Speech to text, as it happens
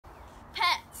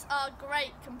are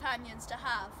great companions to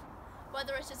have,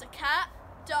 whether it is a cat,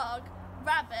 dog,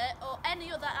 rabbit or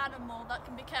any other animal that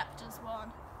can be kept as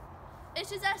one.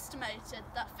 It is estimated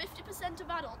that 50% of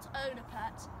adults own a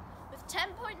pet, with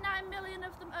 10.9 million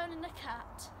of them owning a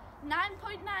cat,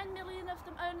 9.9 million of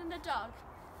them owning a dog,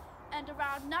 and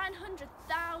around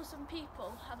 900,000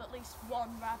 people have at least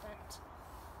one rabbit.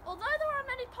 Although there are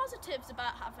many positives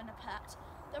about having a pet,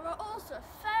 there are also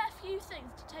a fair few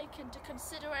things to take into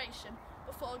consideration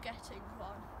before getting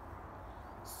one.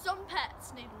 Some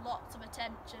pets need lots of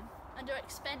attention and are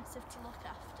expensive to look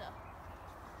after.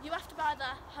 You have to buy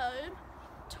their home,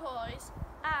 toys,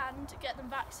 and get them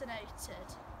vaccinated.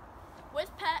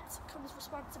 With pets comes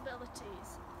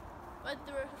responsibilities, whether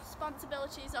the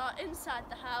responsibilities are inside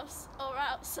the house or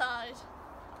outside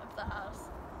of the house.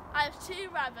 I have 2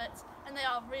 rabbits and they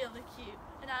are really cute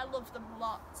and I love them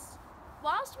lots.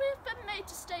 Whilst we have been made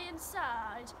to stay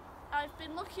inside, I've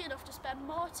been lucky enough to spend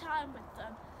more time with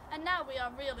them and now we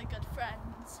are really good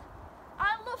friends.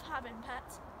 I love having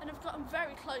pets and have gotten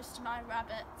very close to my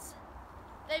rabbits.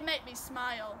 They make me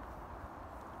smile.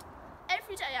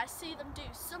 Every day I see them do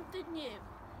something new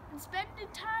and spending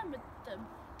time with them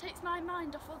takes my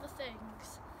mind off other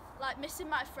things, like missing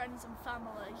my friends and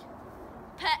family.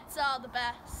 Pets are the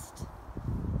best.